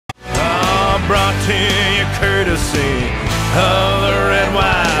to you courtesy of the red,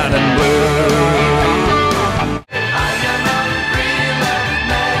 white, and blue.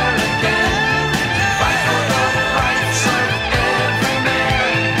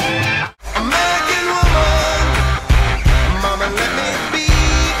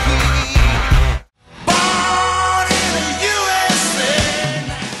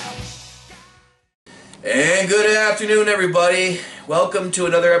 And good afternoon, everybody. Welcome to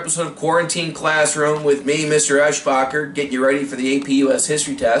another episode of Quarantine Classroom with me, Mr. Eschbacher, getting you ready for the APUSH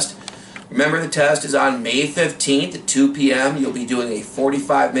history test. Remember, the test is on May 15th at 2 p.m. You'll be doing a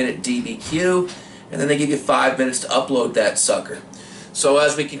 45-minute DBQ, and then they give you 5 minutes to upload that sucker. So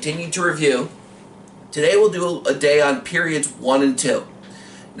as we continue to review, today we'll do a day on periods 1 and 2.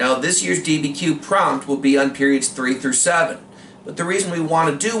 Now, this year's DBQ prompt will be on periods 3 through 7. But the reason we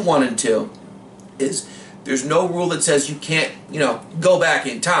want to do 1 and 2 is there's no rule that says you can't, go back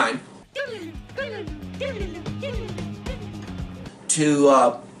in time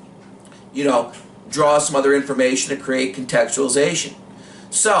to, draw some other information to create contextualization.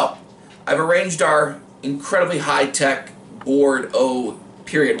 So, I've arranged our incredibly high-tech board O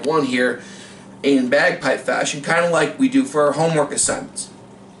period 1 here in bagpipe fashion, kind of like we do for our homework assignments.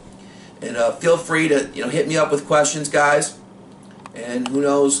 And feel free to, hit me up with questions, guys. And who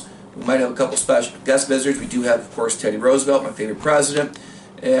knows, we might have a couple special guest visitors. We do have, of course, Teddy Roosevelt, my favorite president,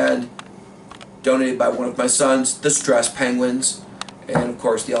 and donated by one of my sons, the Stress Penguins, and, of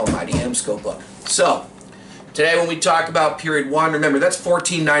course, the almighty Amsco book. So, today when we talk about period 1, remember, that's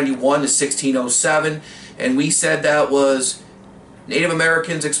 1491 to 1607, and we said that was Native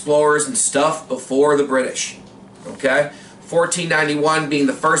Americans, explorers, and stuff before the British. Okay? 1491 being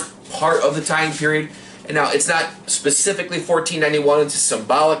the first part of the time period. And now, it's not specifically 1491, it's a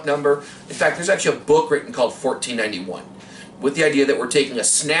symbolic number. In fact, there's actually a book written called 1491, with the idea that we're taking a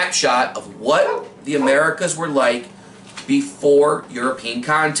snapshot of what the Americas were like before European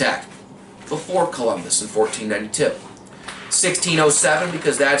contact, before Columbus in 1492. 1607,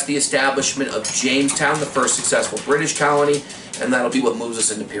 because that's the establishment of Jamestown, the first successful British colony, and that'll be what moves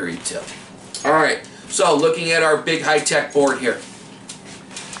us into period 2. Alright, so looking at our big high-tech board here.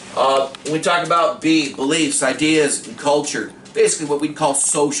 When we talk about B, beliefs, ideas, and culture, basically what we'd call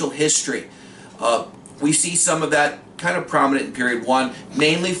social history, we see some of that kind of prominent in period 1,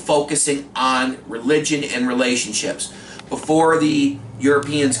 mainly focusing on religion and relationships. Before the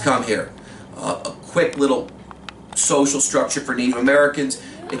Europeans come here, a quick little social structure for Native Americans.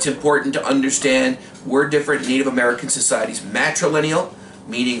 It's important to understand we're different Native American societies. Matrilineal,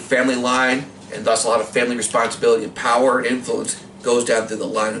 meaning family line, and thus a lot of family responsibility and power and influence goes down through the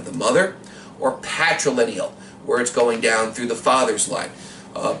line of the mother, or patrilineal, where it's going down through the father's line.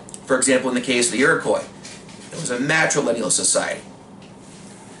 For example, in the case of the Iroquois, it was a matrilineal society.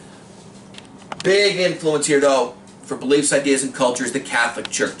 Big influence here, though, for beliefs, ideas, and culture is the Catholic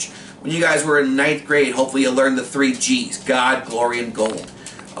Church. When you guys were in 9th grade, hopefully you learned the 3 G's, God, glory, and gold.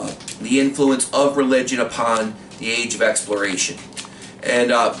 The influence of religion upon the age of exploration. And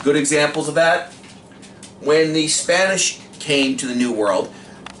good examples of that, when the Spanish came to the New World,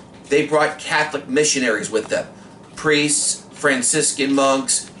 they brought Catholic missionaries with them. Priests, Franciscan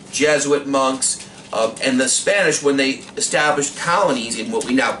monks, Jesuit monks, and the Spanish, when they established colonies in what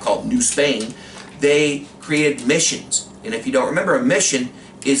we now call New Spain, they created missions. And if you don't remember, a mission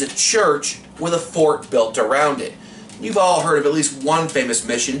is a church with a fort built around it. You've all heard of at least one famous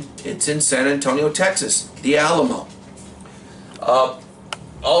mission. It's in San Antonio, Texas, the Alamo.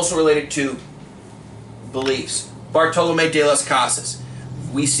 Also related to beliefs, Bartolome de las Casas.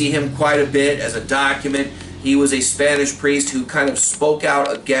 We see him quite a bit as a document. He was a Spanish priest who kind of spoke out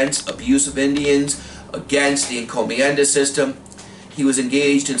against abuse of Indians, against the encomienda system. He was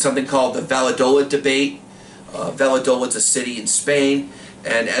engaged in something called the Valladolid debate. Valladolid's a city in Spain,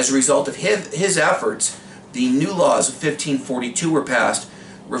 and as a result of his efforts, the new laws of 1542 were passed,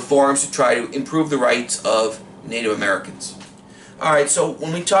 reforms to try to improve the rights of Native Americans. Alright, so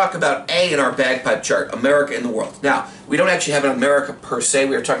when we talk about A in our bagpipe chart, America in the world. Now, we don't actually have an America per se,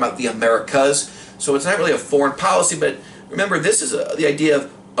 we are talking about the Americas, so it's not really a foreign policy, but remember, this is the idea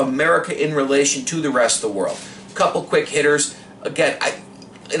of America in relation to the rest of the world. A couple quick hitters. Again,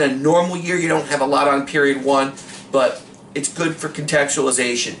 in a normal year, you don't have a lot on period 1, but it's good for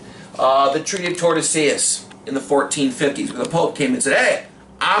contextualization. The Treaty of Tordesillas in the 1450s, where the Pope came and said, hey,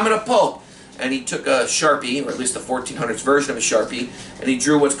 I'm going to Pope. And he took a Sharpie, or at least the 1400s version of a Sharpie, and he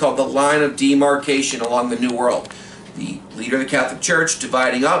drew what's called the line of demarcation along the New World. The leader of the Catholic Church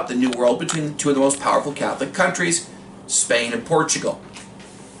dividing up the New World between 2 of the most powerful Catholic countries, Spain and Portugal.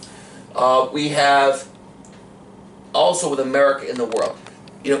 We have also with America in the world.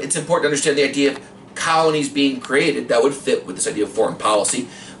 You know, it's important to understand the idea of colonies being created that would fit with this idea of foreign policy.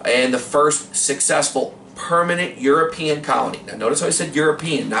 And the first successful permanent European colony, now notice how I said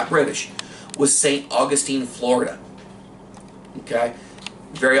European, not British, was St. Augustine, Florida. Okay?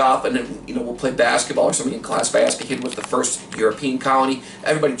 Very often, you know, we'll play basketball or something in class by asking a kid what's the first European colony.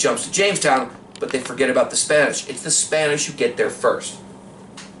 Everybody jumps to Jamestown, but they forget about the Spanish. It's the Spanish who get there first.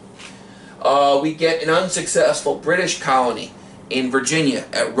 We get an unsuccessful British colony in Virginia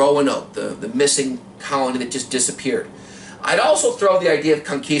at Roanoke, the missing colony that just disappeared. I'd also throw the idea of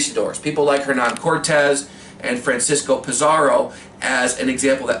conquistadors, people like Hernan Cortez and Francisco Pizarro, as an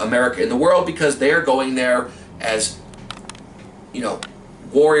example that America in the world, because they're going there as, you know,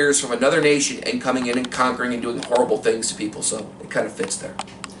 warriors from another nation and coming in and conquering and doing horrible things to people. So it kind of fits there.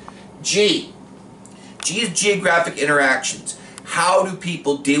 G. G is geographic interactions. How do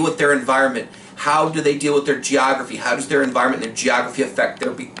people deal with their environment? How do they deal with their geography? How does their environment and their geography affect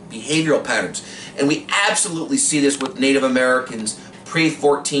their behavioral patterns? And we absolutely see this with Native Americans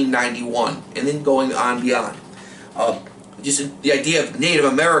pre-1491 and then going on beyond. Just the idea of Native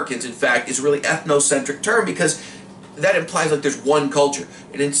Americans, in fact, is a really ethnocentric term because that implies like there's one culture.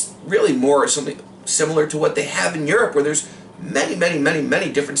 And it's really more something similar to what they have in Europe, where there's many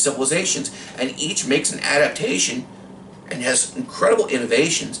different civilizations, and each makes an adaptation and has incredible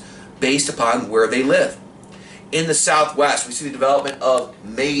innovations based upon where they live. In the Southwest, we see the development of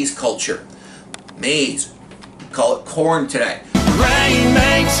maize culture. Maize, we call it corn today. Rain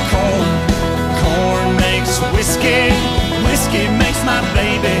makes corn, corn makes whiskey, whiskey makes my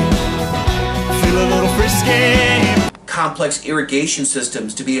baby feel a little frisky. Complex irrigation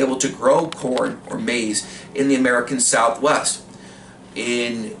systems to be able to grow corn or maize in the American Southwest.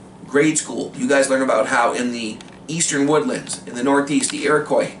 In grade school, you guys learn about how in the eastern woodlands, in the Northeast, the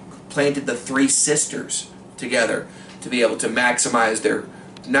Iroquois planted the Three Sisters together to be able to maximize their,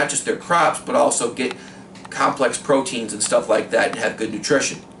 not just their crops, but also get complex proteins and stuff like that and have good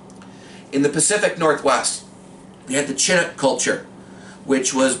nutrition. In the Pacific Northwest, we had the Chinook culture,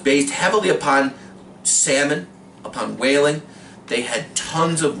 which was based heavily upon salmon, upon whaling. They had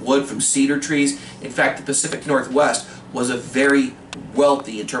tons of wood from cedar trees. In fact, the Pacific Northwest was a very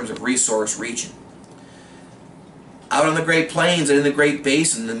wealthy in terms of resource region. Out on the Great Plains and in the Great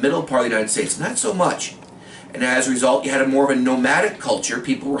Basin, in the middle part of the United States, not so much. And as a result, you had a more of a nomadic culture.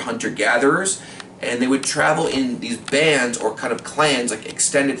 People were hunter-gatherers, and they would travel in these bands or kind of clans, like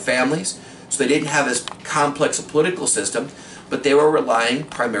extended families. So they didn't have as complex a political system, but they were relying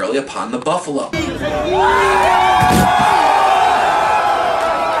primarily upon the buffalo.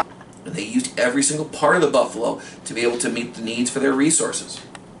 And they used every single part of the buffalo to be able to meet the needs for their resources.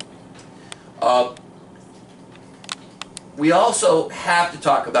 We also have to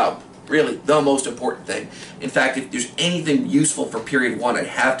talk about really the most important thing. In fact, if there's anything useful for period 1, I'd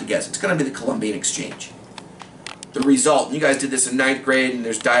have to guess it's going to be the Columbian Exchange. The result, and you guys did this in 9th grade, and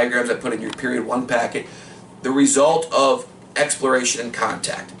there's diagrams I put in your period 1 packet. The result of exploration and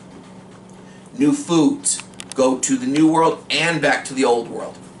contact. New foods go to the New World and back to the Old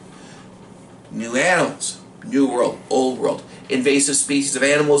World. New animals, New World, Old World. Invasive species of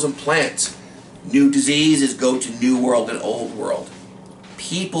animals and plants. New diseases go to New World and Old World.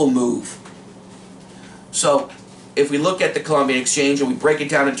 People move. So, if we look at the Columbian Exchange and we break it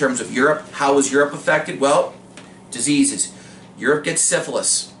down in terms of Europe, how was Europe affected? Well, diseases. Europe gets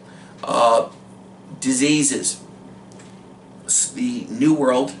syphilis. Diseases. The New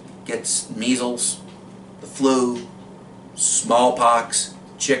World gets measles, the flu, smallpox,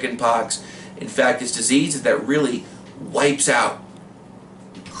 chickenpox. In fact, it's diseases that really wipes out,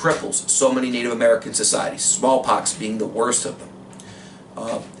 cripples so many Native American societies, smallpox being the worst of them.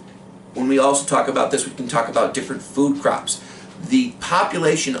 When we also talk about this, we can talk about different food crops. The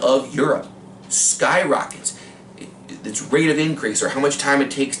population of Europe skyrockets. Its rate of increase, or how much time it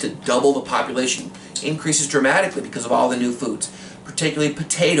takes to double the population, increases dramatically because of all the new foods, particularly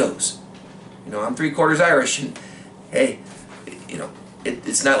potatoes. You know, I'm 3/4 Irish, and hey, you know,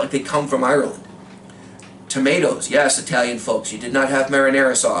 it's not like they come from Ireland. Tomatoes, yes, Italian folks, you did not have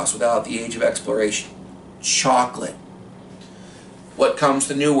marinara sauce without the age of exploration. Chocolate. What comes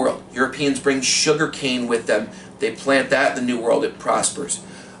to the New World? Europeans bring sugar cane with them. They plant that in the New World, it prospers.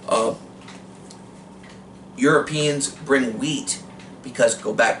 Europeans bring wheat because,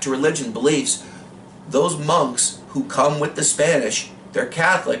 go back to religion, beliefs. Those monks who come with the Spanish, they're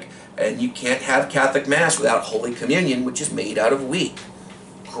Catholic, and you can't have Catholic Mass without Holy Communion, which is made out of wheat.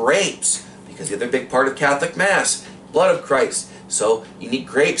 Grapes, because the other big part of Catholic Mass, blood of Christ, so you need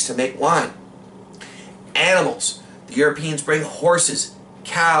grapes to make wine. Animals, the Europeans bring horses,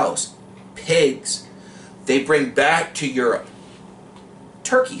 cows, pigs. They bring back to Europe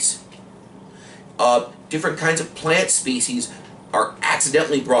turkeys. Different kinds of plant species are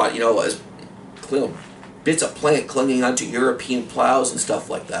accidentally brought, as bits of plant clinging onto European plows and stuff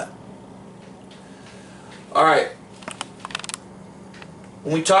like that. Alright,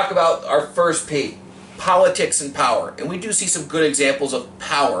 when we talk about our first P, politics and power, and we do see some good examples of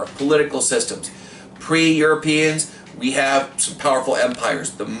power, political systems. Pre-Europeans, we have some powerful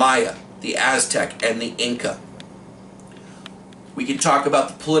empires, the Maya, the Aztec, and the Inca. We can talk about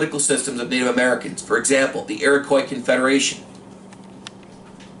the political systems of Native Americans. For example, the Iroquois Confederation,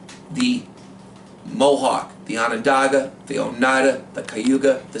 the Mohawk, the Onondaga, the Oneida, the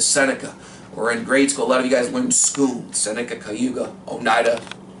Cayuga, the Seneca. Or in grade school, a lot of you guys learned Schoon, Seneca, Cayuga, Oneida,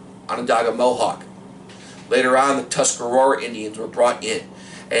 Onondaga, Mohawk. Later on, the Tuscarora Indians were brought in.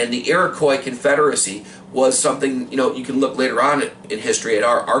 And the Iroquois Confederacy was something, you can look later on in history at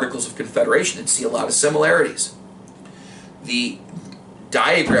our Articles of Confederation and see a lot of similarities. The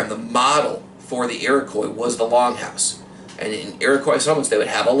diagram, the model for the Iroquois was the longhouse. And in Iroquois settlements, they would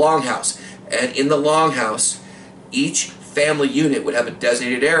have a longhouse. And in the longhouse, each family unit would have a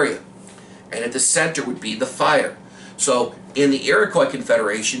designated area. And at the center would be the fire. So in the Iroquois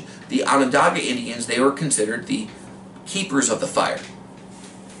Confederation, the Onondaga Indians, they were considered the keepers of the fire.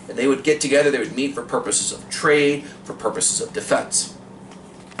 And they would get together, they would meet for purposes of trade, for purposes of defense.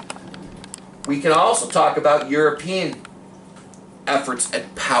 We can also talk about European efforts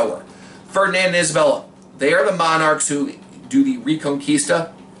at power. Ferdinand and Isabella, they are the monarchs who do the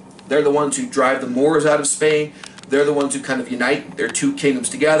Reconquista. They're the ones who drive the Moors out of Spain. They're the ones who kind of unite their two kingdoms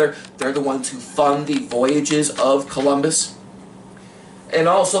together. They're the ones who fund the voyages of Columbus. And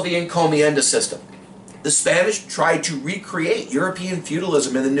also the encomienda system. The Spanish tried to recreate European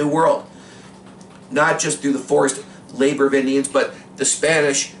feudalism in the New World. Not just through the forced labor of Indians, but the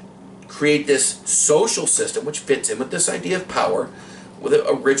Spanish create this social system which fits in with this idea of power with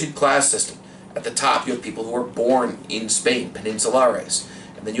a rigid class system. At the top you have people who are born in Spain, peninsulares.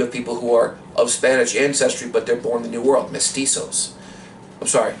 And then you have people who are of Spanish ancestry but they're born in the New World, mestizos.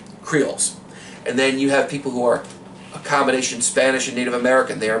 Creoles. And then you have people who are a combination Spanish and Native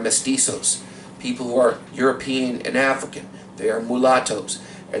American, they are mestizos. People who are European and African, they are mulattoes.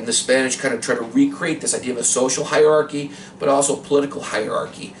 And the Spanish kind of try to recreate this idea of a social hierarchy, but also political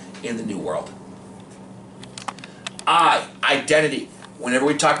hierarchy in the New World. Identity. Whenever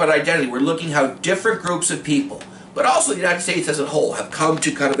we talk about identity, we're looking how different groups of people, but also the United States as a whole, have come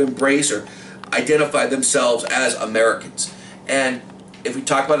to kind of embrace or identify themselves as Americans. And if we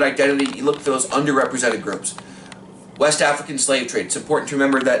talk about identity, you look for those underrepresented groups. West African slave trade. It's important to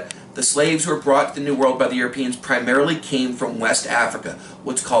remember that the slaves who were brought to the New World by the Europeans primarily came from West Africa,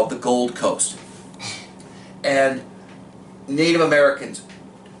 what's called the Gold Coast. And Native Americans,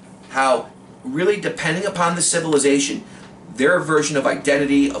 how really depending upon the civilization, their version of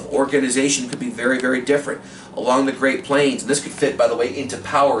identity, of organization could be very, very different. Along the Great Plains, and this could fit, by the way, into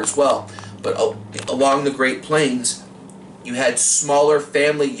power as well, but along the Great Plains, you had smaller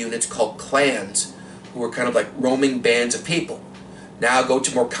family units called clans who were kind of like roaming bands of people. Now go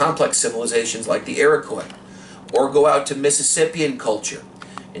to more complex civilizations like the Iroquois, or go out to Mississippian culture,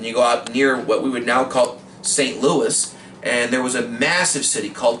 and you go out near what we would now call St. Louis, and there was a massive city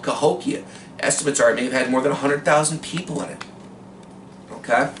called Cahokia. Estimates are it may have had more than 100,000 people in it.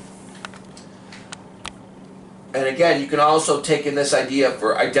 Okay? And again, you can also take in this idea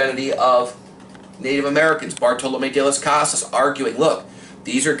for identity of Native Americans. Bartolome de las Casas arguing, look,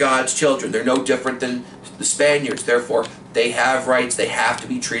 these are God's children. They're no different than the Spaniards. Therefore, they have rights. They have to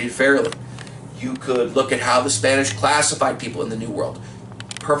be treated fairly. You could look at how the Spanish classified people in the New World.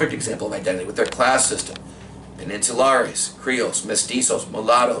 Perfect example of identity with their class system. Peninsulares, Creoles, mestizos,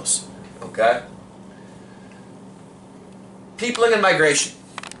 mulattoes. Okay? Peopling and migration.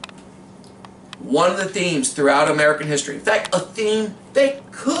 One of the themes throughout American history, in fact, a theme they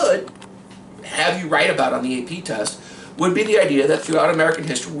could have you write about on the AP test, would be the idea that throughout American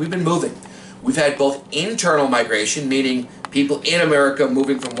history we've been moving. We've had both internal migration, meaning people in America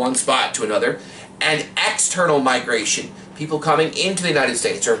moving from one spot to another, and external migration, people coming into the United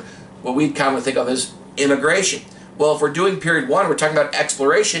States, or what we commonly think of as immigration. Well, if we're doing period one, we're talking about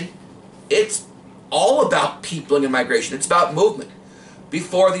exploration, it's all about peopling and migration. It's about movement.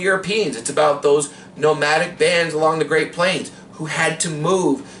 Before the Europeans, it's about those nomadic bands along the Great Plains who had to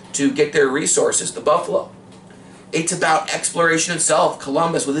move to get their resources, the buffalo. It's about exploration itself.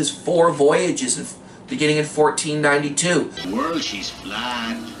 Columbus with his 4 voyages beginning in 1492. The world she's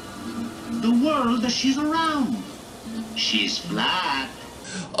flat. The world that she's around. She's flat.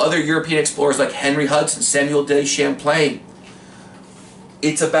 Other European explorers like Henry Hudson, Samuel de Champlain.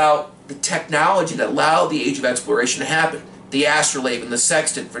 It's about the technology that allowed the age of exploration to happen. The astrolabe and the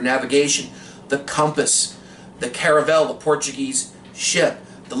sextant for navigation. the compass, the caravel, the Portuguese ship,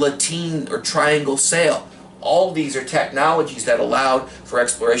 the lateen or triangle sail. All these are technologies that allowed for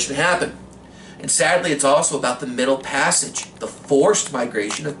exploration to happen. And sadly, it's also about the Middle Passage, the forced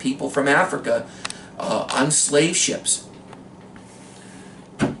migration of people from Africa on slave ships.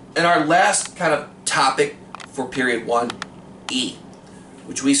 And our last kind of topic for period 1E,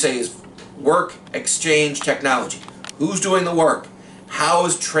 which we say is work, exchange, technology. Who's doing the work? How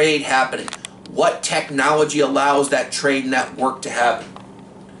is trade happening? What technology allows that trade network to happen?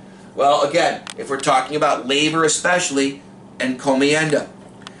 Well, again, if we're talking about labor especially, encomienda.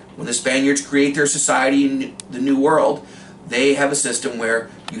 When the Spaniards create their society in the New World, they have a system where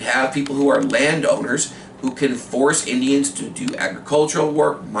you have people who are landowners who can force Indians to do agricultural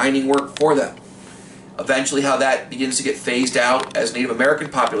work, mining work for them. Eventually how that begins to get phased out as Native American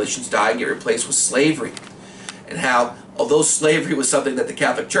populations die and get replaced with slavery. And how, although slavery was something that the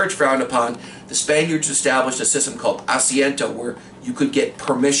Catholic Church frowned upon, the Spaniards established a system called asiento where you could get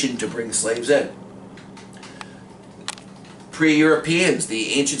permission to bring slaves in. Pre-Europeans,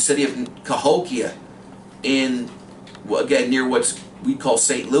 the ancient city of Cahokia in, well, again, near what we call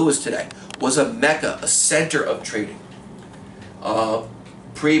St. Louis today, was a mecca, a center of trading.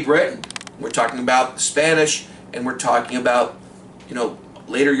 Pre-Britain, we're talking about the Spanish, and we're talking about,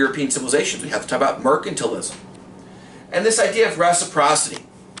 later European civilizations. We have to talk about mercantilism. And this idea of reciprocity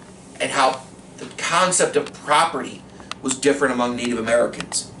and how the concept of property was different among Native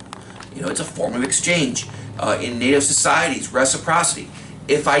Americans. It's a form of exchange. In Native societies, reciprocity.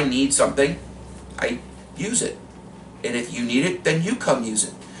 If I need something, I use it. And if you need it, then you come use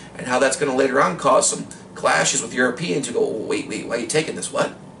it. And how that's going to later on cause some clashes with Europeans who go, oh, wait, why are you taking this?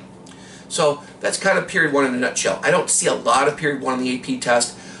 What? So that's kind of period 1 in a nutshell. I don't see a lot of period 1 on the AP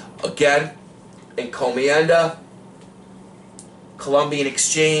test. Again, encomienda, Columbian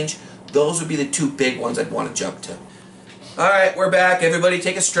exchange, those would be the 2 big ones I'd want to jump to. All right, we're back. Everybody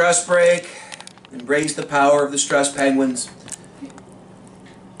take a stress break. Embrace the power of the stress penguins.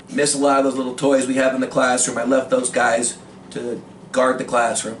 Miss a lot of those little toys we have in the classroom. I left those guys to guard the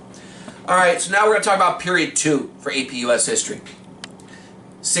classroom. Alright, so now we're going to talk about period 2 for AP US history.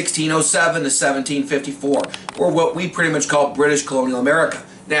 1607 to 1754, or what we pretty much call British colonial America.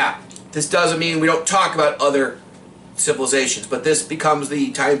 Now, this doesn't mean we don't talk about other civilizations, but this becomes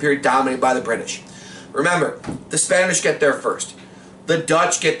the time period dominated by the British. Remember, the Spanish get there first. The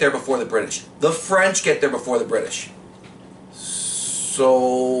Dutch get there before the British. The French get there before the British. So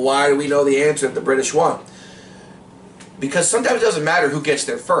why do we know the answer that the British won? Because sometimes it doesn't matter who gets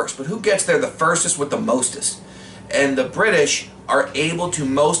there first, but who gets there the firstest with the mostest. And the British are able to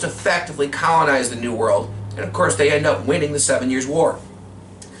most effectively colonize the New World, and of course they end up winning the 7 Years' War.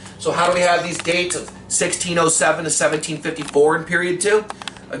 So how do we have these dates of 1607 to 1754 in period 2?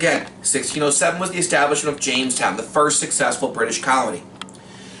 Again, 1607 was the establishment of Jamestown, the first successful British colony.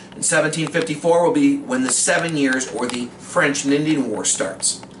 In 1754 will be when the 7 Years or the French and Indian War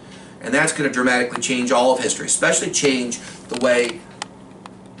starts. And that's going to dramatically change all of history, especially change the way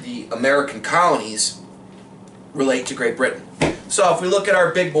the American colonies relate to Great Britain. So if we look at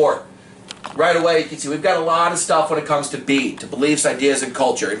our big board, right away you can see we've got a lot of stuff when it comes to B, to beliefs, ideas, and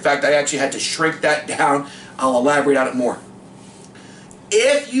culture. In fact, I actually had to shrink that down. I'll elaborate on it more.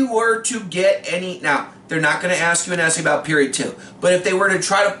 If you were to get any, now they're not going to ask you an essay about period 2, but if they were to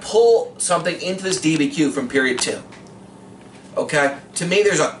try to pull something into this DBQ from period 2, okay, to me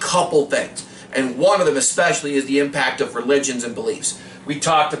there's a couple things, and one of them especially is the impact of religions and beliefs. We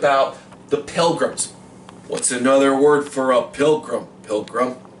talked about the Pilgrims. What's another word for a pilgrim?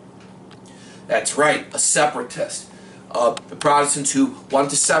 Pilgrim. That's right, a separatist. The Protestants who wanted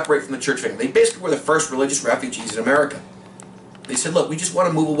to separate from the church family. They basically were the first religious refugees in America. They said, look, we just want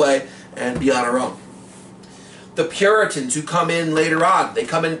to move away and be on our own. The Puritans who come in later on, they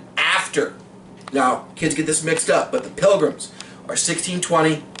come in after. Now, kids get this mixed up, but the Pilgrims are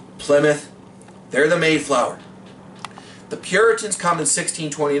 1620, Plymouth, they're the Mayflower. The Puritans come in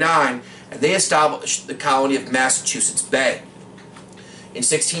 1629, and they establish the colony of Massachusetts Bay. In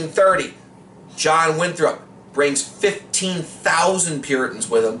 1630, John Winthrop brings 15,000 Puritans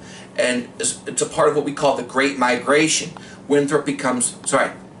with him, and it's a part of what we call the Great Migration. Winthrop becomes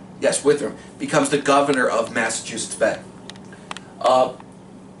the governor of Massachusetts Bay.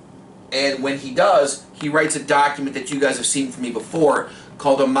 And when he does, he writes a document that you guys have seen from me before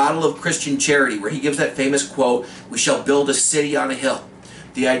called A Model of Christian Charity, where he gives that famous quote, "We shall build a city on a hill."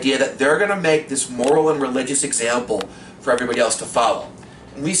 The idea that they're going to make this moral and religious example for everybody else to follow.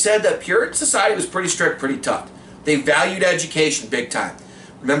 And we said that Puritan society was pretty strict, pretty tough. They valued education big time.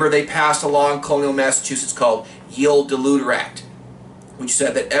 Remember, they passed a law in colonial Massachusetts called Yield Deluder Act, which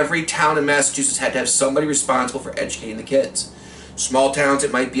said that every town in Massachusetts had to have somebody responsible for educating the kids. Small towns,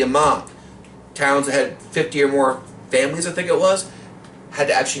 it might be a mom. Towns that had 50 or more families, I think it was, had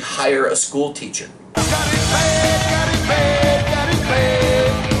to actually hire a school teacher. Got it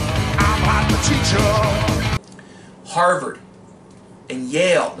bad, I'm not the teacher. Harvard and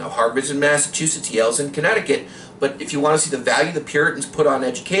Yale. Now Harvard's in Massachusetts, Yale's in Connecticut, but if you want to see the value the Puritans put on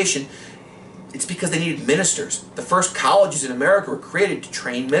education, it's because they needed ministers. The first colleges in America were created to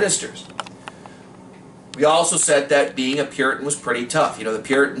train ministers. We also said that being a Puritan was pretty tough. You know, the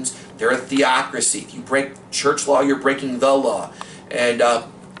Puritans, they're a theocracy. If you break church law, you're breaking the law. And I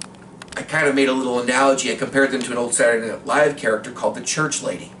kind of made a little analogy. I compared them to an old Saturday Night Live character called the Church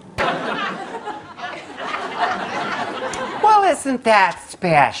Lady. Well, isn't that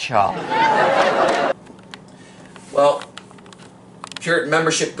special? Well, Puritan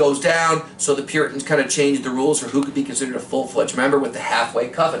membership goes down, so the Puritans kind of changed the rules for who could be considered a full-fledged member with the halfway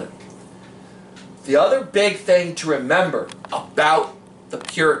covenant. The other big thing to remember about the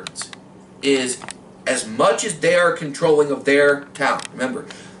Puritans is as much as they are controlling of their town, remember,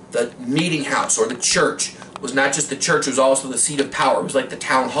 the meeting house or the church was not just the church, it was also the seat of power. It was like the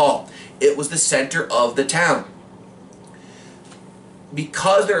town hall. It was the center of the town.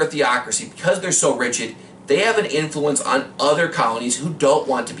 Because they're a theocracy, because they're so rigid, they have an influence on other colonies who don't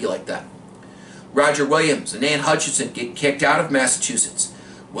want to be like that. Roger Williams and Anne Hutchinson get kicked out of Massachusetts.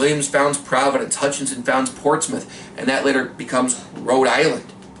 Williams founds Providence, Hutchinson founds Portsmouth, and that later becomes Rhode Island.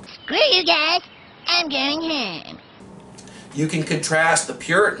 Screw you guys, I'm going home. You can contrast the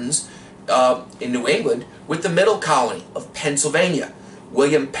Puritans in New England with the middle colony of Pennsylvania.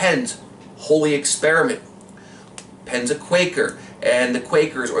 William Penn's Holy Experiment. Penn's a Quaker, and the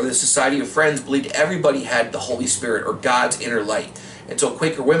Quakers, or the Society of Friends, believed everybody had the Holy Spirit, or God's inner light. And so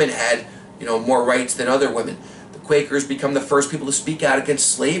Quaker women had, more rights than other women. The Quakers become the first people to speak out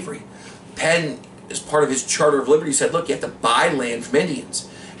against slavery. Penn, as part of his Charter of Liberty, said, look, you have to buy land from Indians.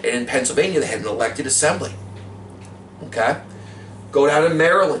 And in Pennsylvania, they had an elected assembly. Okay? Go down to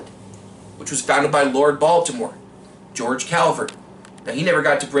Maryland, which was founded by Lord Baltimore, George Calvert. Now, he never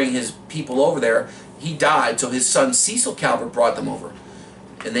got to bring his people over there. He died, so his son Cecil Calvert brought them over.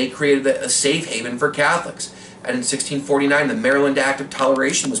 And they created a safe haven for Catholics. And in 1649, the Maryland Act of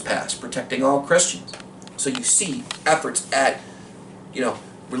Toleration was passed, protecting all Christians. So you see efforts at,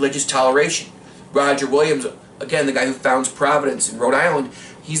 religious toleration. Roger Williams, again, the guy who founds Providence in Rhode Island,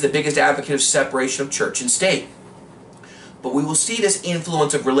 he's the biggest advocate of separation of church and state. But we will see this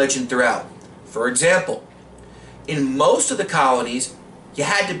influence of religion throughout. For example, in most of the colonies, you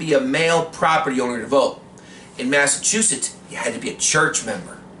had to be a male property owner to vote. In Massachusetts, you had to be a church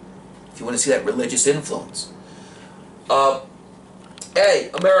member, if you want to see that religious influence. Hey,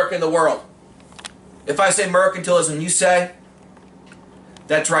 America and the world. If I say mercantilism, you say?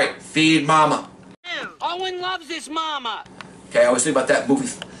 That's right, feed mama. Owen loves his mama. Okay, I always think about that movie,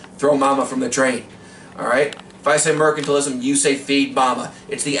 Throw Mama from the Train. Alright? If I say mercantilism, you say feed mama.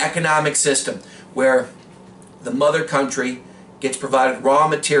 It's the economic system where the mother country gets provided raw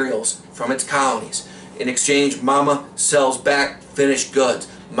materials from its colonies. In exchange, mama sells back finished goods.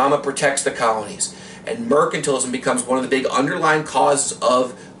 Mama protects the colonies. And mercantilism becomes one of the big underlying causes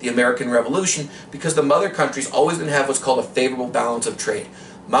of the American Revolution because the mother country is always going to have what's called a favorable balance of trade.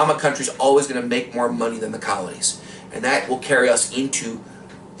 Mama country is always going to make more money than the colonies. And that will carry us into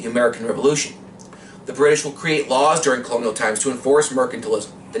the American Revolution. The British will create laws during colonial times to enforce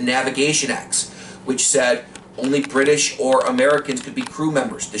mercantilism. The Navigation Acts, which said only British or Americans could be crew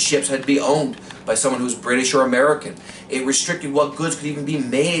members. The ships had to be owned by someone who was British or American. It restricted what goods could even be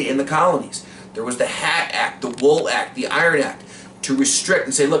made in the colonies. There was the Hat Act, the Wool Act, the Iron Act, to restrict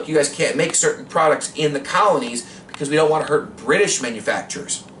and say, look, you guys can't make certain products in the colonies because we don't want to hurt British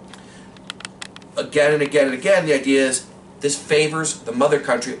manufacturers. Again and again and again, the idea is this favors the mother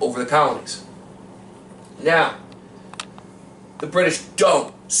country over the colonies. Now, the British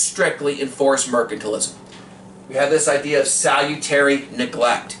don't strictly enforce mercantilism. We have this idea of salutary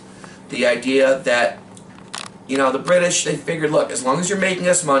neglect. The idea that, the British, they figured, look, as long as you're making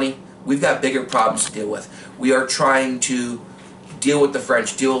us money, we've got bigger problems to deal with. We are trying to deal with the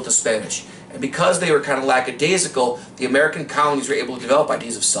French, deal with the Spanish. And because they were kind of lackadaisical, the American colonies were able to develop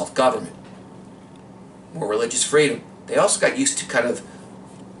ideas of self-government, more religious freedom. They also got used to kind of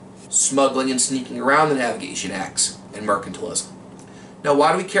smuggling and sneaking around the Navigation Acts and mercantilism. Now,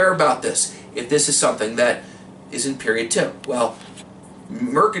 why do we care about this if this is something that is in period 2? Well,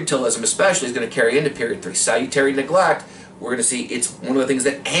 mercantilism especially is going to carry into period 3. Salutary neglect, we're going to see it's one of the things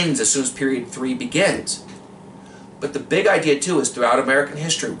that ends as soon as period 3 begins. But the big idea too is throughout American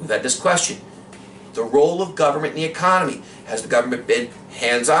history, we've had this question. The role of government in the economy. Has the government been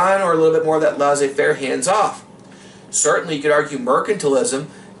hands-on or a little bit more of that laissez-faire hands-off? Certainly you could argue mercantilism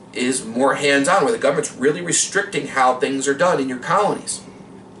is more hands-on, where the government's really restricting how things are done in your colonies.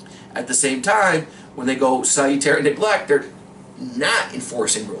 At the same time, when they go salutary neglect, they're not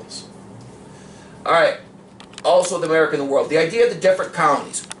enforcing rules. Alright, also the America and the world. The idea of the different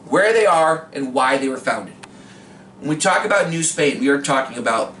colonies, where they are and why they were founded. When we talk about New Spain, we are talking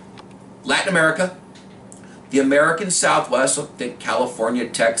about Latin America, the American Southwest, so think California,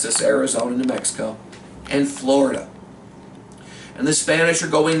 Texas, Arizona, New Mexico, and Florida. And the Spanish are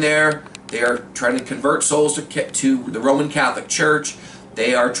going there. They are trying to convert souls to the Roman Catholic Church.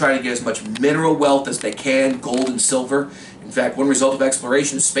 They are trying to get as much mineral wealth as they can, gold and silver. In fact, one result of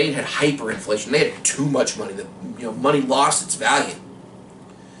exploration, Spain had hyperinflation. They had too much money. Money lost its value.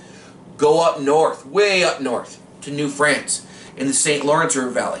 Go up north, way up north, to New France, in the St. Lawrence River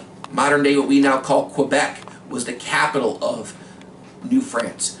Valley. Modern day, what we now call Quebec, was the capital of New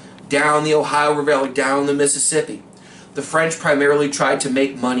France. Down the Ohio River Valley, down the Mississippi. The French primarily tried to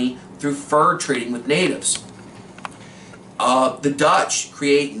make money through fur trading with natives. The Dutch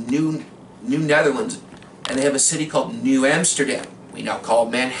create New Netherlands, and they have a city called New Amsterdam, we now call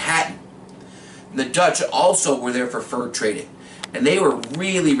Manhattan. And the Dutch also were there for fur trading, and they were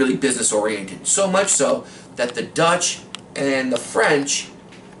really, really business oriented. So much so that the Dutch and the French,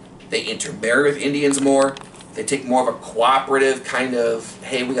 they intermarry with Indians more. They take more of a cooperative kind of,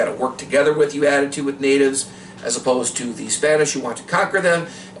 hey, we got to work together with you attitude with natives, as opposed to the Spanish who want to conquer them,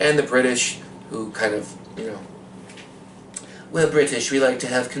 and the British who kind of, well, British, we like to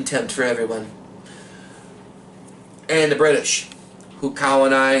have contempt for everyone. And the British who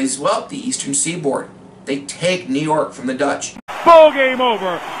colonize, well, the eastern seaboard. They take New York from the Dutch. Ball game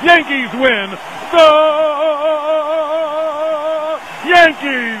over. Yankees win. The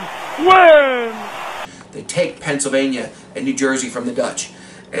Yankees win. They take Pennsylvania and New Jersey from the Dutch.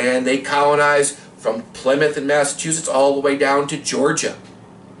 And they colonize from Plymouth in Massachusetts all the way down to Georgia.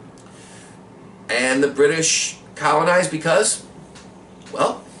 And the British colonized because,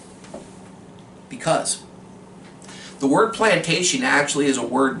 well, because. The word plantation actually is a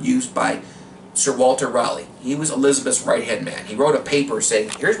word used by Sir Walter Raleigh. He was Elizabeth's right-hand man. He wrote a paper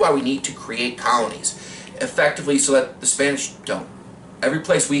saying, here's why we need to create colonies effectively so that the Spanish don't. Every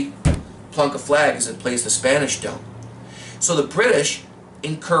place we plunk a flag is a place the Spanish don't. So the British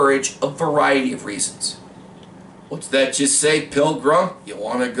encourage a variety of reasons. What's that just say, Pilgrim? You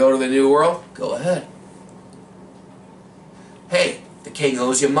want to go to the New World? Go ahead. Hey, the king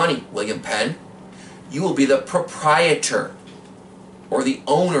owes you money, William Penn. You will be the proprietor or the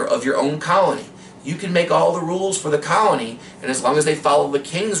owner of your own colony. You can make all the rules for the colony, and as long as they follow the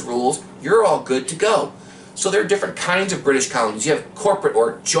king's rules, you're all good to go. So there are different kinds of British colonies. You have corporate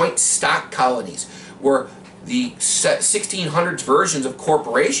or joint stock colonies, where the 1600s versions of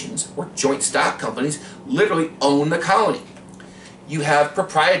corporations, or joint stock companies, literally own the colony. You have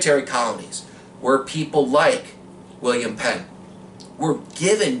proprietary colonies, where people like William Penn were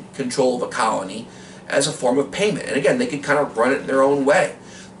given control of a colony as a form of payment. And again, they could kind of run it in their own way.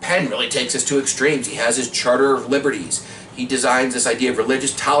 Penn really takes us to extremes. He has his Charter of Liberties. He designs this idea of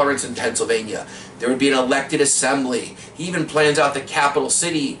religious tolerance in Pennsylvania. There would be an elected assembly. He even plans out the capital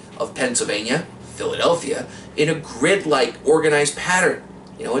city of Pennsylvania, Philadelphia, in a grid-like organized pattern.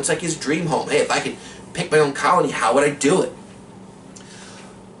 It's like his dream home. Hey, if I could pick my own colony, how would I do it?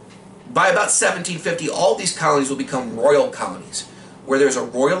 By about 1750, all these colonies will become royal colonies, where there's a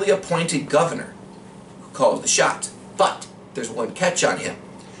royally appointed governor who calls the shots. But there's one catch on him.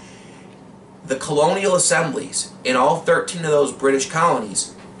 The colonial assemblies in all 13 of those British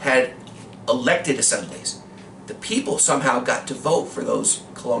colonies had elected assemblies. The people somehow got to vote for those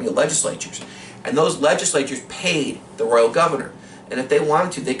colonial legislatures. And those legislatures paid the royal governor. And if they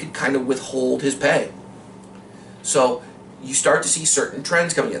wanted to, they could kind of withhold his pay. So you start to see certain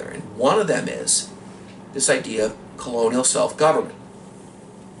trends coming together. And one of them is this idea of colonial self-government.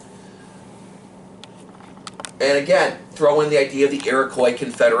 And again, throw in the idea of the Iroquois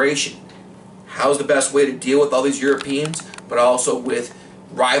Confederation. How's the best way to deal with all these Europeans, but also with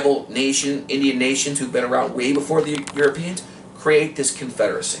rival Indian nations who've been around way before the Europeans? Create this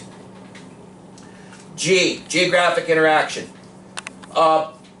confederacy. G, geographic interaction.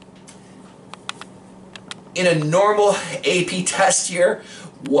 In a normal AP test year,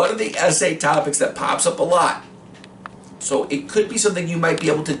 one of the essay topics that pops up a lot, so it could be something you might be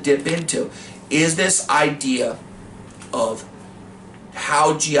able to dip into, is this idea of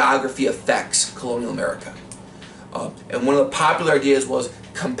how geography affects colonial America. And one of the popular ideas was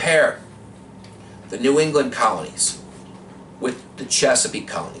compare the New England colonies with the Chesapeake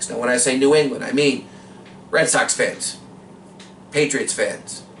colonies. Now when I say New England, I mean Red Sox fans, Patriots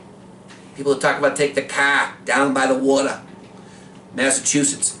fans, people that talk about take the car down by the water,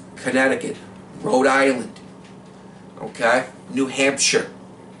 Massachusetts, Connecticut, Rhode Island, okay, New Hampshire.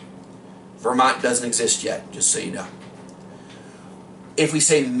 Vermont doesn't exist yet, just so you know. If we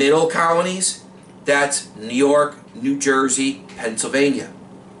say middle colonies, that's New York, New Jersey, Pennsylvania,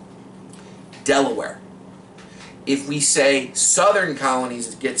 Delaware. If we say southern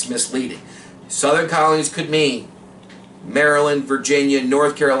colonies, it gets misleading. Southern colonies could mean Maryland, Virginia,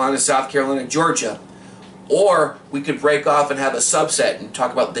 North Carolina, South Carolina, Georgia. Or we could break off and have a subset and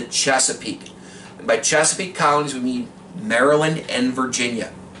talk about the Chesapeake. And by Chesapeake colonies, we mean Maryland and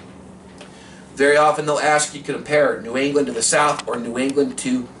Virginia. Very often they'll ask you to compare New England to the South or New England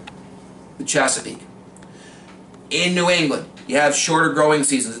to the Chesapeake. In New England, you have shorter growing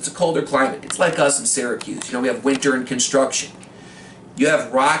seasons. It's a colder climate. It's like us in Syracuse. You know, we have winter and construction. You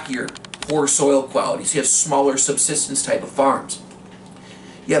have rockier, poor soil quality. So you have smaller subsistence type of farms.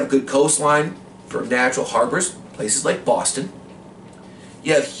 You have a good coastline for natural harbors, places like Boston.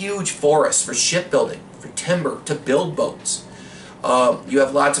 You have huge forests for shipbuilding, for timber, to build boats. You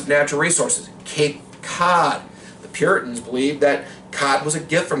have lots of natural resources. Cape Cod. The Puritans believed that cod was a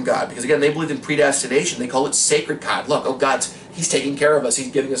gift from God because, again, they believed in predestination. They call it sacred cod. Look, oh, He's taking care of us.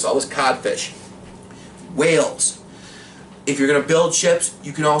 He's giving us all this codfish. Whales. If you're going to build ships,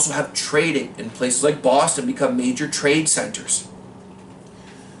 you can also have trading, and places like Boston become major trade centers.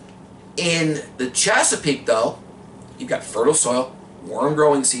 In the Chesapeake, though, you've got fertile soil, warm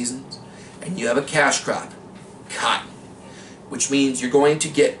growing seasons, and you have a cash crop, cotton, which means you're going to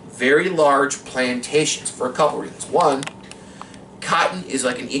get very large plantations for a couple reasons. One, cotton is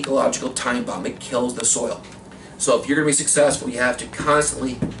like an ecological time bomb. It kills the soil. So if you're going to be successful, you have to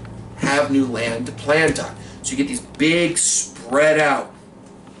constantly have new land to plant on. So you get these big spread out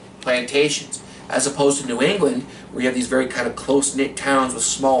plantations, as opposed to New England, where you have these very kind of close-knit towns with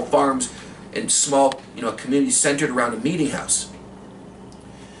small farms and small, communities centered around a meeting house.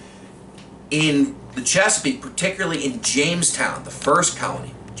 In the Chesapeake, particularly in Jamestown, the first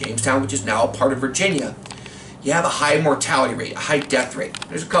colony, Jamestown, which is now a part of Virginia, you have a high mortality rate, a high death rate.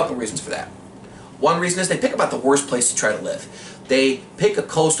 There's a couple reasons for that. One reason is they pick about the worst place to try to live. They pick a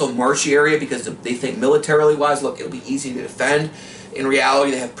coastal marshy area because they think militarily wise, look, it'll be easy to defend. In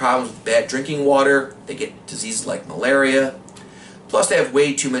reality, they have problems with bad drinking water. They get diseases like malaria. Plus, they have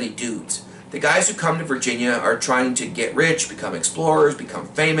way too many dudes. The guys who come to Virginia are trying to get rich, become explorers, become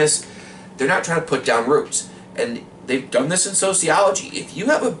famous. They're not trying to put down roots. And they've done this in sociology. If you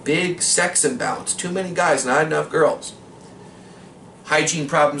have a big sex imbalance, too many guys, not enough girls, hygiene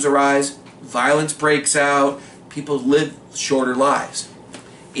problems arise, violence breaks out, people live shorter lives.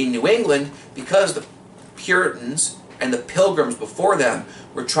 In New England, because the Puritans and the Pilgrims before them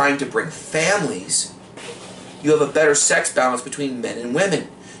were trying to bring families, you have a better sex balance between men and women.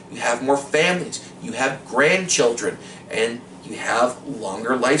 You have more families, you have grandchildren, and you have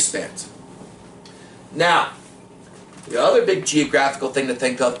longer lifespans. Now, the other big geographical thing to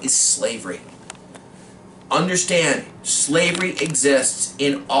think of is slavery. Understand, slavery exists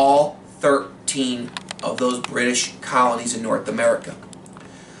in all 13 of those British colonies in North America.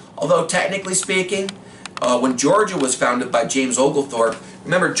 Although technically speaking, when Georgia was founded by James Oglethorpe,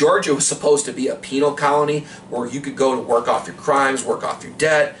 remember Georgia was supposed to be a penal colony where you could go to work off your crimes, work off your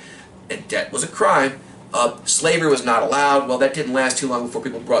debt, and debt was a crime. Slavery was not allowed. Well, that didn't last too long before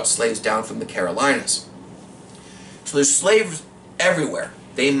people brought slaves down from the Carolinas. So there's slaves everywhere.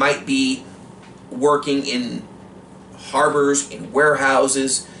 They might be working in harbors, in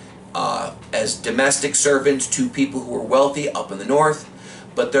warehouses, as domestic servants to people who are wealthy up in the north,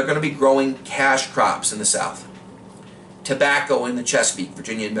 but they're going to be growing cash crops in the south. Tobacco in the Chesapeake,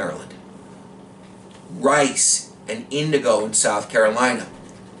 Virginia and Maryland. Rice and indigo in South Carolina.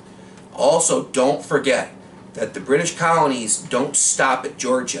 Also, don't forget that the British colonies don't stop at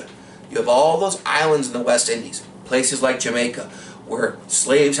Georgia. You have all those islands in the West Indies, places like Jamaica, where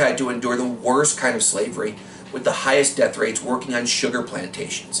slaves had to endure the worst kind of slavery with the highest death rates working on sugar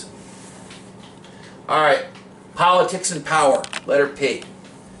plantations. Alright, politics and power, letter P.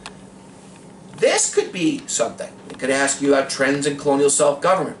 This could be something. It could ask you about trends in colonial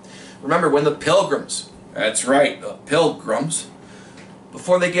self-government. Remember when the Pilgrims, that's right, the Pilgrims,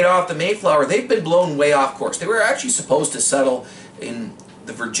 before they get off the Mayflower, they've been blown way off course. They were actually supposed to settle in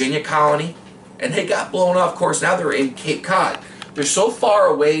the Virginia colony, and they got blown off course. Now they're in Cape Cod. They're so far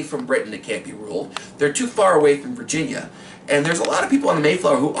away from Britain it can't be ruled. They're too far away from Virginia. And there's a lot of people on the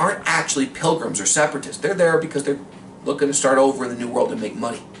Mayflower who aren't actually Pilgrims or separatists. They're there because they're looking to start over in the New World and make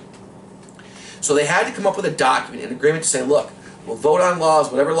money. So they had to come up with a document, an agreement to say, look, We'll vote on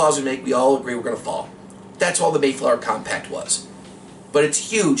laws, whatever laws we make, we all agree we're going to follow. That's all the Mayflower Compact was. But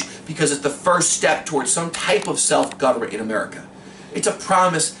it's huge because it's the first step towards some type of self-government in America. It's a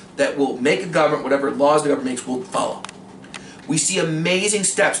promise that we'll make a government, whatever laws the government makes, we'll follow. We see amazing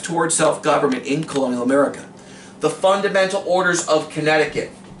steps towards self-government in colonial America. The Fundamental Orders of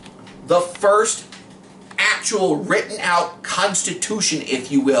Connecticut. The first actual written out constitution,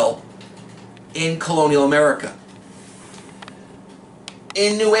 if you will, in colonial America.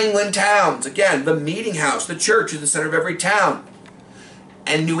 In New England towns, again, the meeting house, the church is the center of every town.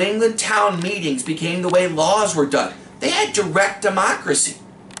 And New England town meetings became the way laws were done. They had direct democracy.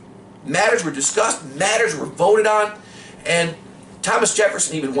 Matters were discussed, matters were voted on, and Thomas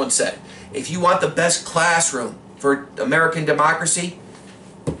Jefferson even once said, if you want the best classroom for American democracy,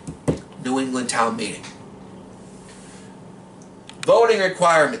 New England town meeting. Voting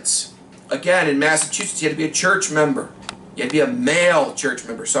requirements. Again, in Massachusetts, you had to be a church member. You had to be a male church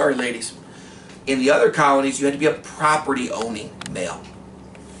member. Sorry, ladies. In the other colonies, you had to be a property-owning male.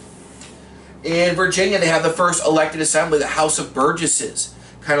 In Virginia, they have the first elected assembly, the House of Burgesses,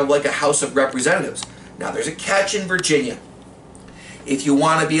 kind of like a House of Representatives. Now, there's a catch in Virginia. If you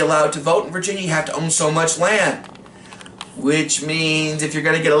want to be allowed to vote in Virginia, you have to own so much land, which means if you're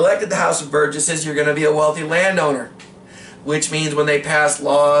going to get elected to the House of Burgesses, you're going to be a wealthy landowner, which means when they pass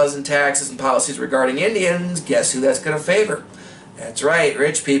laws and taxes and policies regarding Indians, guess who that's going to favor? That's right,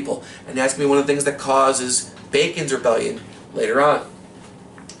 rich people. And that's going to be one of the things that causes Bacon's Rebellion later on.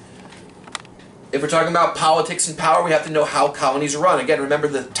 If we're talking about politics and power, we have to know how colonies are run. Again, remember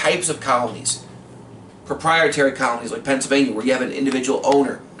the types of colonies. Proprietary colonies like Pennsylvania, where you have an individual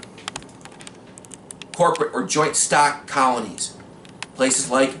owner. Corporate or joint stock colonies. Places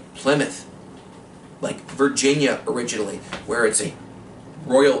like Plymouth, like Virginia originally, where it's a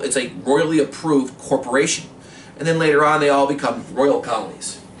royally approved corporation. And then later on they all become royal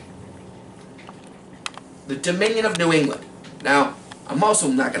colonies. The Dominion of New England. Now, I'm also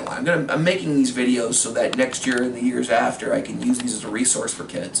not going to lie, I'm making these videos so that next year and the years after I can use these as a resource for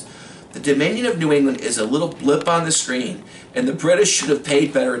kids. The Dominion of New England is a little blip on the screen, and the British should have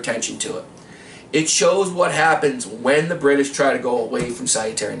paid better attention to it. It shows what happens when the British try to go away from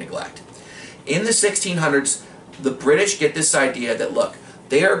salutary neglect. In the 1600s, the British get this idea that, look,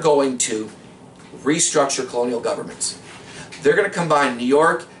 they are going to restructure colonial governments. They're going to combine New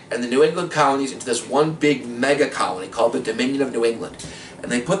York and the New England colonies into this one big mega colony called the Dominion of New England. And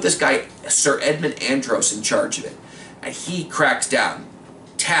they put this guy, Sir Edmund Andros, in charge of it. And he cracks down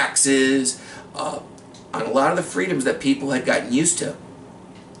taxes, on a lot of the freedoms that people had gotten used to.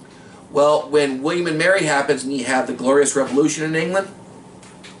 Well, when William and Mary happens and you have the Glorious Revolution in England,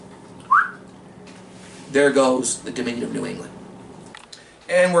 there goes the Dominion of New England.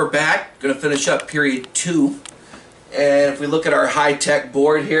 And we're back, going to finish up period 2. And if we look at our high-tech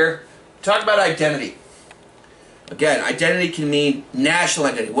board here, talk about identity. Again, identity can mean national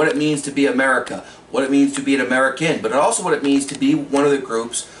identity, what it means to be America, what it means to be an American, but also what it means to be one of the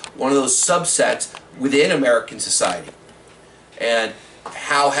groups, one of those subsets within American society. And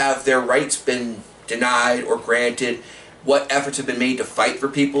how have their rights been denied or granted? What efforts have been made to fight for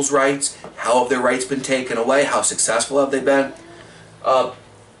people's rights? How have their rights been taken away? How successful have they been?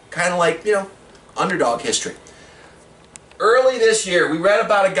 Kind of like, underdog history. Early this year, we read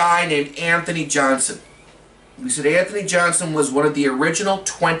about a guy named Anthony Johnson. We said Anthony Johnson was one of the original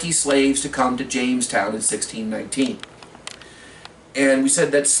 20 slaves to come to Jamestown in 1619. And we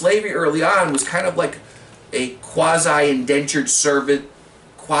said that slavery early on was kind of like a quasi-indentured servant,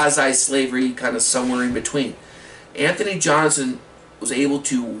 quasi-slavery, kind of somewhere in between. Anthony Johnson was able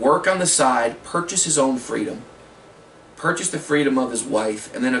to work on the side, purchase his own freedom, purchase the freedom of his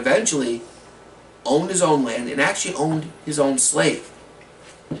wife, and then eventually owned his own land and actually owned his own slave.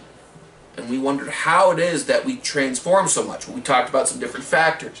 And we wondered how it is that we transform so much. Well, we talked about some different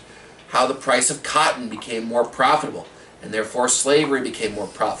factors. How the price of cotton became more profitable, and therefore slavery became more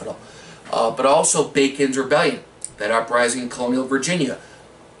profitable. But also Bacon's Rebellion, that uprising in colonial Virginia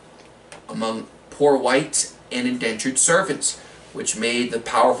among poor whites and indentured servants, which made the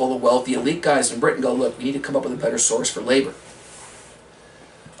powerful, the wealthy, elite guys in Britain go, look, we need to come up with a better source for labor.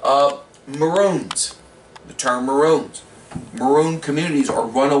 Maroons, the term maroons. Maroon communities or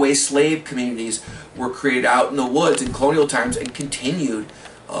runaway slave communities were created out in the woods in colonial times and continued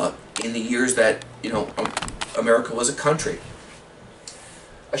in the years that America was a country.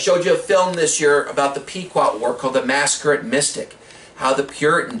 I showed you a film this year about the Pequot War called The Massacre at Mystic, how the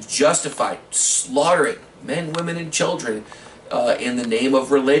Puritans justified slaughtering men, women, and children in the name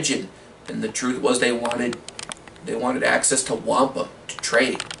of religion, and the truth was they wanted access to wampum, to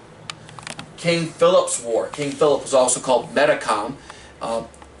trade. King Philip's War. King Philip was also called Metacom,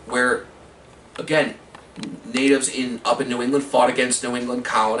 where, again, natives up in New England fought against New England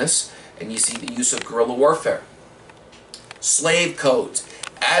colonists, and you see the use of guerrilla warfare. Slave codes.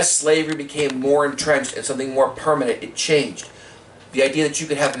 As slavery became more entrenched and something more permanent, it changed. The idea that you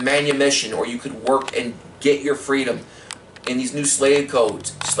could have manumission, or you could work and get your freedom in these new slave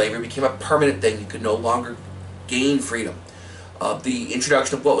codes. Slavery became a permanent thing. You could no longer gain freedom. The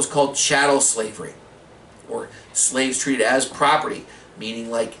introduction of what was called chattel slavery, or slaves treated as property,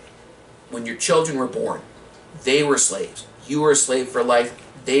 meaning like when your children were born, they were slaves. You were a slave for life.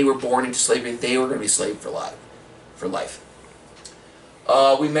 They were born into slavery. They were going to be slave for life.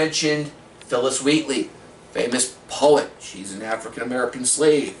 We mentioned Phyllis Wheatley, famous poet. She's an African-American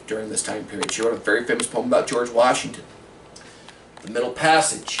slave during this time period. She wrote a very famous poem about George Washington. The Middle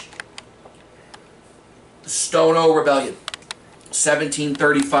Passage. The Stono Rebellion,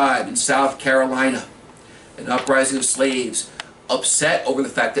 1735 in South Carolina. An uprising of slaves upset over the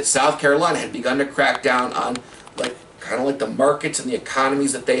fact that South Carolina had begun to crack down on kind of like the markets and the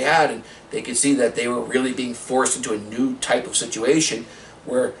economies that they had, and they could see that they were really being forced into a new type of situation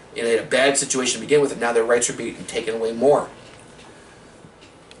where they had a bad situation to begin with, and now their rights were being taken away more.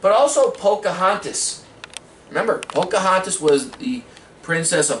 But also Pocahontas. Remember, Pocahontas was the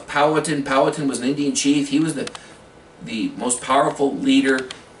princess of Powhatan. Powhatan was an Indian chief. He was the most powerful leader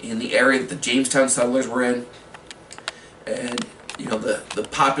in the area that the Jamestown settlers were in. And, you know, the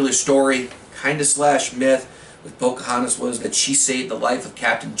popular story, kind of slash myth, with Pocahontas was that she saved the life of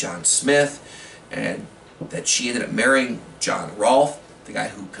Captain John Smith, and that she ended up marrying John Rolfe, the guy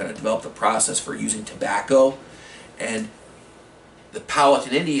who kind of developed the process for using tobacco. And the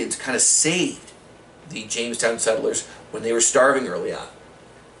Powhatan Indians kind of saved the Jamestown settlers when they were starving early on.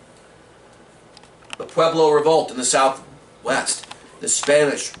 The Pueblo Revolt in the Southwest. The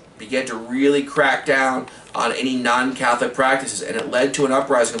Spanish began to really crack down on any non-Catholic practices, and it led to an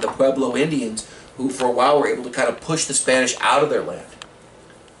uprising of the Pueblo Indians, who for a while were able to kind of push the Spanish out of their land.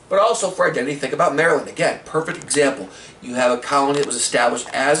 But also for identity, think about Maryland. Again, perfect example. You have a colony that was established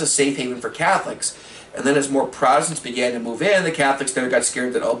as a safe haven for Catholics, and then as more Protestants began to move in, the Catholics there got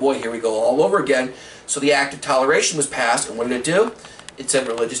scared that, oh boy, here we go all over again. So the Act of Toleration was passed, and what did it do? It said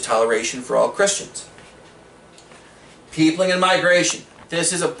religious toleration for all Christians. Peopling and migration.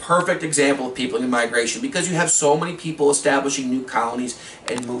 This is a perfect example of peopling and migration because you have so many people establishing new colonies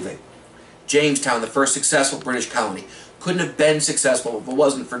and moving. Jamestown, the first successful British colony, couldn't have been successful if it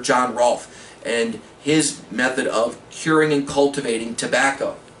wasn't for John Rolfe and his method of curing and cultivating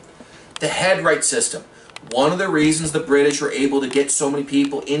tobacco. The headright system. One of the reasons the British were able to get so many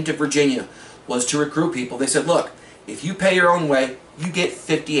people into Virginia was to recruit people. They said, look, if you pay your own way, you get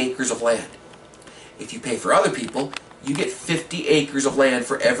 50 acres of land. If you pay for other people, you get 50 acres of land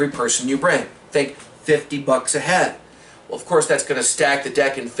for every person you bring. Think $50 a head. Well, of course, that's going to stack the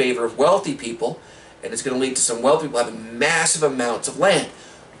deck in favor of wealthy people, and it's going to lead to some wealthy people having massive amounts of land.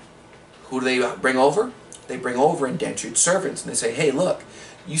 Who do they bring over? They bring over indentured servants, and they say, hey, look,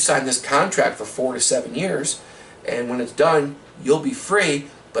 you signed this contract for 4 to 7 years, and when it's done, you'll be free,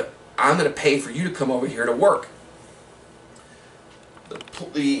 but I'm going to pay for you to come over here to work.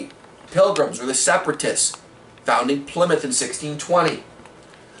 The Pilgrims, or the Separatists, founding Plymouth in 1620.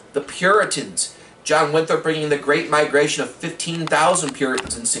 The Puritans, John Winthrop bringing the Great Migration of 15,000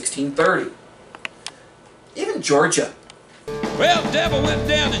 Puritans in 1630. Even Georgia. Well, devil went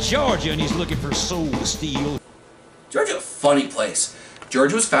down to Georgia and he's looking for soul to steal. Georgia's a funny place.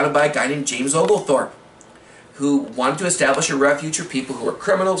 Georgia was founded by a guy named James Oglethorpe, who wanted to establish a refuge for people who were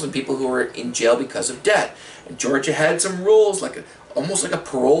criminals and people who were in jail because of debt. And Georgia had some rules, almost like a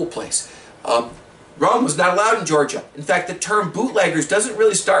parole place. Rum was not allowed in Georgia. In fact, the term bootleggers doesn't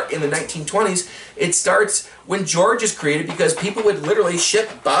really start in the 1920s. It starts when Georgia is created because people would literally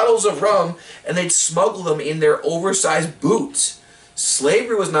ship bottles of rum and they'd smuggle them in their oversized boots.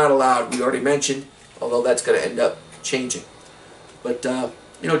 Slavery was not allowed, we already mentioned, although that's going to end up changing. But,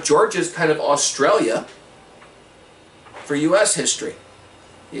 you know, Georgia is kind of Australia for U.S. history.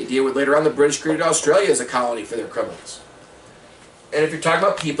 The idea would later on the British created Australia as a colony for their criminals. And if you're talking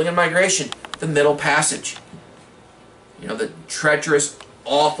about peopling and migration, the Middle Passage. You know, the treacherous,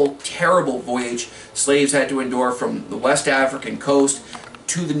 awful, terrible voyage slaves had to endure from the West African coast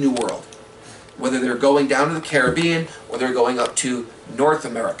to the New World. Whether they're going down to the Caribbean or they're going up to North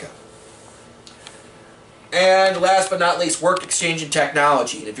America. And last but not least, work exchange and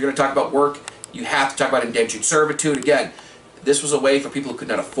technology. And if you're going to talk about work, you have to talk about indentured servitude. Again, this was a way for people who could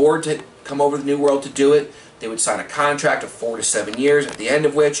not afford to come over to the New World to do it. They would sign a contract of 4 to 7 years, at the end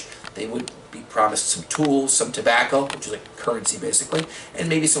of which they would be promised some tools, some tobacco, which is like currency basically, and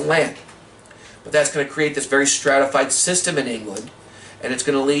maybe some land. But that's going to create this very stratified system in England, and it's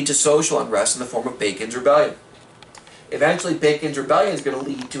going to lead to social unrest in the form of Bacon's Rebellion. Eventually, Bacon's Rebellion is going to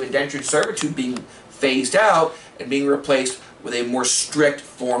lead to indentured servitude being phased out and being replaced with a more strict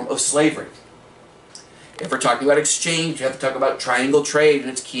form of slavery. If we're talking about exchange, you have to talk about triangle trade and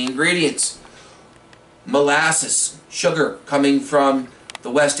its key ingredients. Molasses, sugar coming from the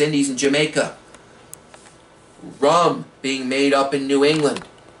West Indies and Jamaica. Rum being made up in New England.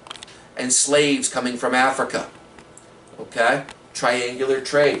 And slaves coming from Africa. Okay? Triangular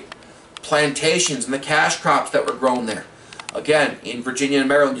trade. Plantations and the cash crops that were grown there. Again, in Virginia and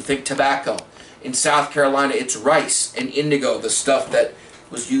Maryland, you think tobacco. In South Carolina, it's rice and indigo, the stuff that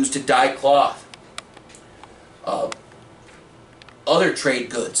was used to dye cloth. Other trade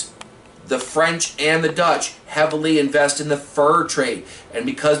goods. The French and the Dutch heavily invest in the fur trade. And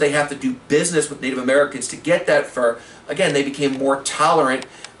because they have to do business with Native Americans to get that fur, again, they became more tolerant,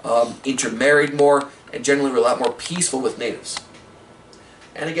 intermarried more, and generally were a lot more peaceful with natives.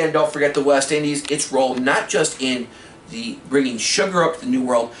 And again, don't forget the West Indies, its role not just in the bringing sugar up to the New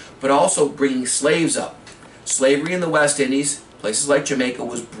World, but also bringing slaves up. Slavery in the West Indies, places like Jamaica,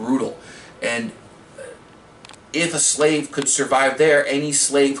 was brutal. And if a slave could survive there, any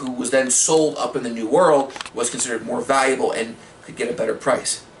slave who was then sold up in the New World was considered more valuable and could get a better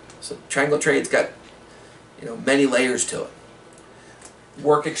price. So triangle trade's got, many layers to it.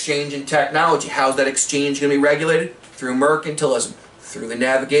 Work exchange and technology. How's that exchange going to be regulated? Through mercantilism, through the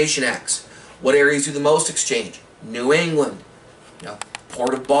Navigation Acts. What areas do the most exchange? New England,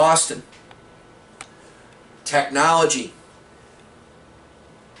 Port of Boston. Technology.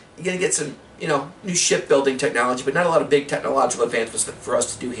 You're going to get some new shipbuilding technology, but not a lot of big technological advancements for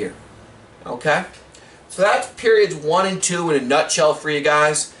us to do here. Okay? So that's periods 1 and 2 in a nutshell for you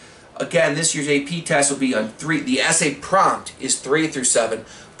guys. Again, this year's AP test will be on 3. The essay prompt is 3 through 7,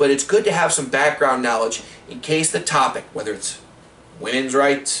 but it's good to have some background knowledge in case the topic, whether it's women's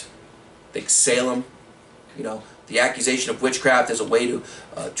rights, think Salem, the accusation of witchcraft as a way to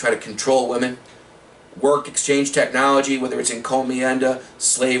try to control women, work exchange technology, whether it's encomienda,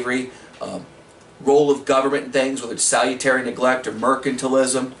 slavery, role of government in things, whether it's salutary neglect or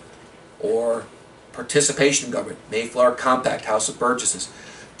mercantilism, or participation in government, Mayflower Compact, House of Burgesses.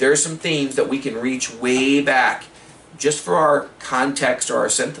 There are some themes that we can reach way back just for our context or our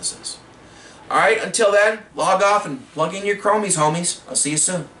synthesis. Alright, until then, log off and plug in your chromies, homies. I'll see you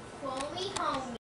soon.